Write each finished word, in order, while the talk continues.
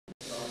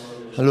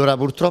Allora,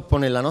 purtroppo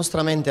nella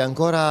nostra mente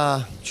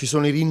ancora ci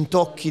sono i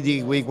rintocchi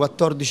di quei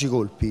 14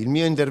 colpi. Il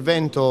mio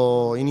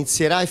intervento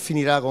inizierà e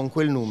finirà con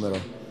quel numero.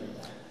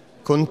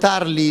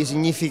 Contarli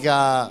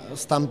significa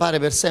stampare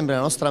per sempre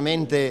nella nostra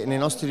mente, nei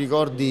nostri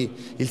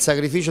ricordi, il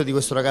sacrificio di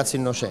questo ragazzo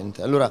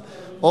innocente. Allora,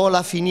 o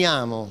la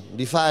finiamo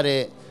di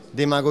fare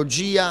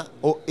demagogia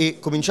e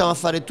cominciamo a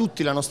fare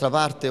tutti la nostra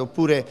parte,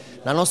 oppure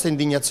la nostra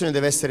indignazione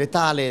deve essere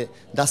tale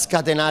da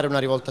scatenare una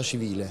rivolta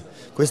civile.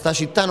 Questa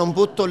città non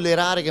può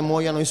tollerare che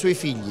muoiano i suoi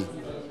figli.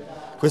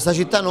 Questa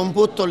città non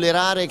può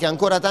tollerare che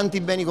ancora tanti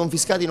beni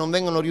confiscati non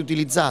vengano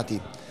riutilizzati.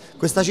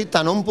 Questa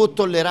città non può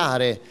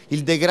tollerare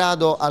il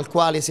degrado al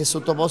quale si è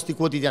sottoposti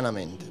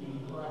quotidianamente.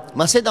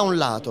 Ma se da un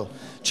lato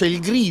c'è il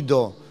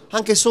grido,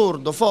 anche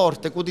sordo,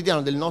 forte,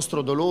 quotidiano del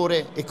nostro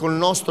dolore e col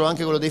nostro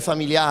anche quello dei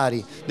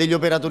familiari, degli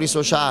operatori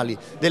sociali,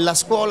 della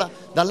scuola,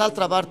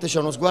 dall'altra parte c'è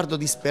uno sguardo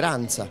di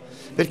speranza,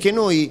 perché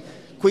noi,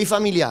 quei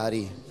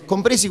familiari,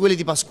 compresi quelli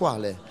di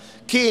Pasquale,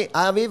 che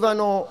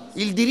avevano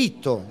il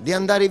diritto di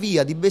andare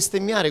via, di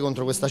bestemmiare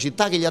contro questa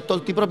città che gli ha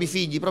tolto i propri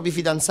figli, i propri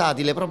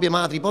fidanzati, le proprie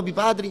madri, i propri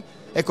padri,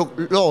 ecco,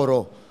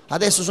 loro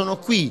adesso sono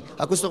qui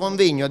a questo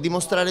convegno a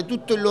dimostrare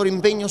tutto il loro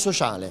impegno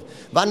sociale,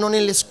 vanno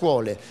nelle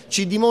scuole,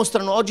 ci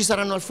dimostrano, oggi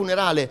saranno al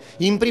funerale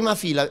in prima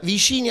fila,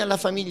 vicini alla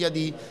famiglia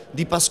di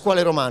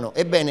Pasquale Romano.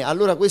 Ebbene,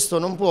 allora questo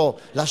non può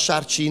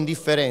lasciarci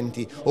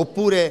indifferenti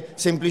oppure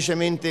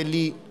semplicemente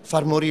lì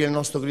far morire il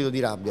nostro grido di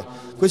rabbia.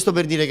 Questo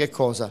per dire che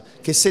cosa?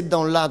 Che se da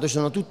un lato ci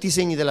sono tutti i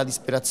segni della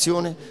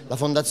disperazione, la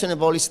Fondazione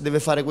Pol.i.s deve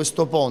fare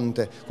questo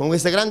ponte con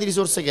queste grandi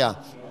risorse che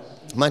ha.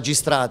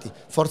 Magistrati,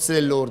 forze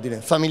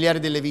dell'ordine, familiari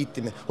delle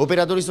vittime,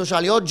 operatori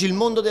sociali. Oggi il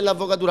mondo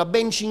dell'avvocatura,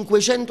 ben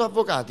 500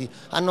 avvocati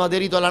hanno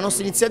aderito alla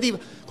nostra iniziativa.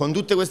 Con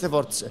tutte queste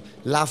forze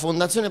la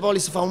Fondazione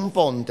Pol.i.s fa un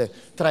ponte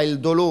tra il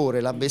dolore,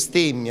 la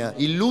bestemmia,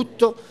 il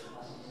lutto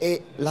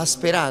e la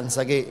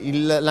speranza che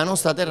la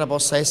nostra terra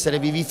possa essere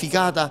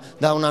vivificata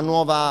da una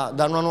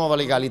nuova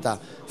legalità,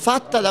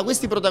 fatta da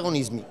questi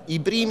protagonismi, i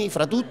primi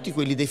fra tutti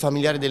quelli dei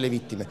familiari delle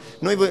vittime.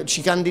 Noi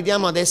ci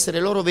candidiamo ad essere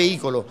loro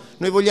veicolo,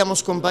 noi vogliamo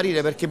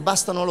scomparire perché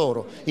bastano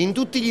loro. In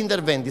tutti gli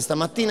interventi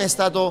stamattina è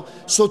stato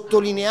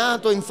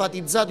sottolineato,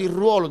 enfatizzato il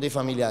ruolo dei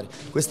familiari.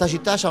 Questa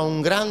città ha un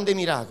grande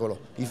miracolo,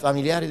 i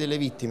familiari delle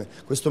vittime.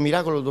 Questo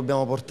miracolo lo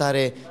dobbiamo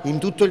portare in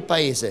tutto il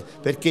paese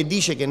perché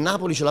dice che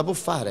Napoli ce la può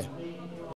fare.